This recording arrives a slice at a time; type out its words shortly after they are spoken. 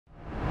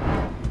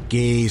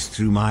gaze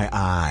through my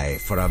eye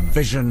for a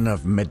vision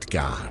of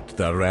Midgard,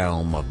 the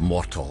realm of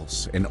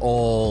mortals, in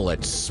all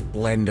its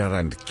splendor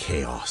and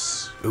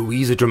chaos. Ooh,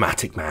 he's a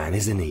dramatic man,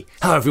 isn't he?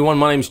 Hello everyone,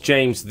 my name's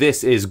James.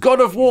 This is God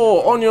of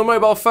War on your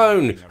mobile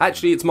phone.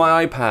 Actually, it's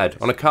my iPad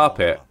on a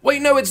carpet.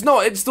 Wait, no, it's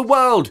not. It's the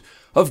world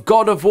of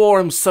God of War.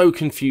 I'm so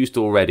confused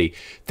already.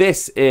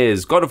 This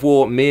is God of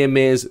War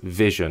MIRMIR'S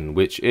Vision,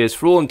 which is,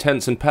 for all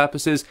intents and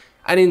purposes,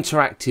 an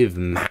interactive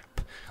map.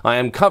 I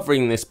am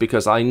covering this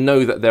because I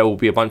know that there will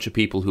be a bunch of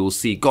people who will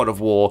see God of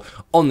War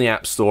on the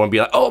App Store and be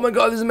like, oh my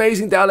god, this is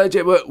amazing, download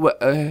it.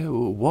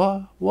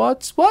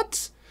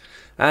 What?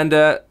 And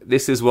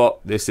this is what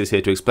this is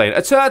here to explain.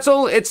 A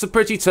turtle, it's a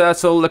pretty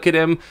turtle, look at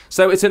him.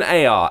 So it's an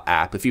AR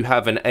app. If you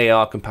have an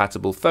AR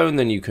compatible phone,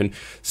 then you can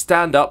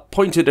stand up,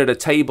 point it at a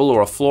table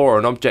or a floor or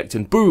an object,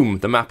 and boom,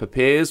 the map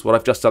appears. What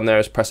I've just done there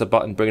is press a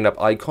button, bringing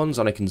up icons,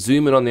 and I can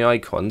zoom in on the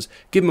icons,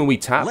 give them a wee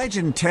tap.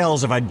 Legend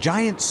tells of a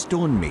giant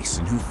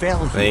stonemason who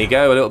fell here. There you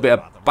go, a little bit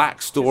of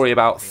backstory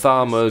about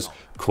Tharma's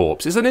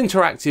corpse. It's an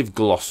interactive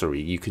glossary.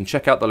 You can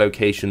check out the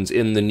locations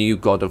in the new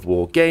God of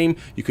War game.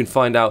 You can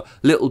find out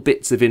little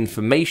bits of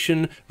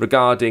information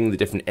regarding the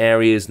different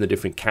areas and the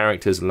different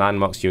characters and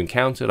landmarks you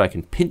encountered. I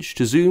can pinch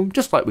to zoom,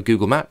 just like with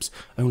Google Maps,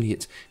 only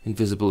it's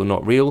invisible and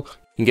not real.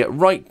 You can get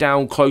right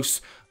down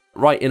close,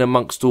 right in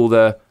amongst all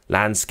the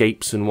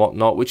landscapes and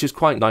whatnot, which is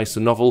quite nice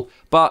and novel,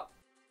 but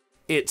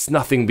it's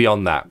nothing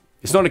beyond that.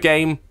 It's not a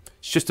game,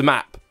 it's just a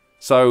map.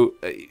 So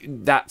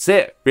that's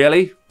it,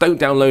 really. Don't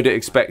download it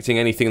expecting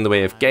anything in the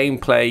way of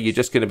gameplay. You're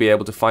just going to be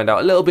able to find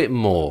out a little bit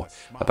more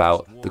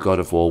about the God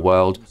of War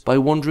world by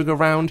wandering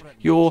around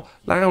your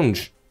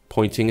lounge,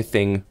 pointing a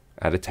thing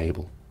at a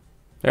table.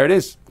 There it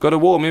is, God of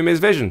War MIRMIR'S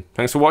Vision.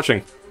 Thanks for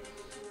watching.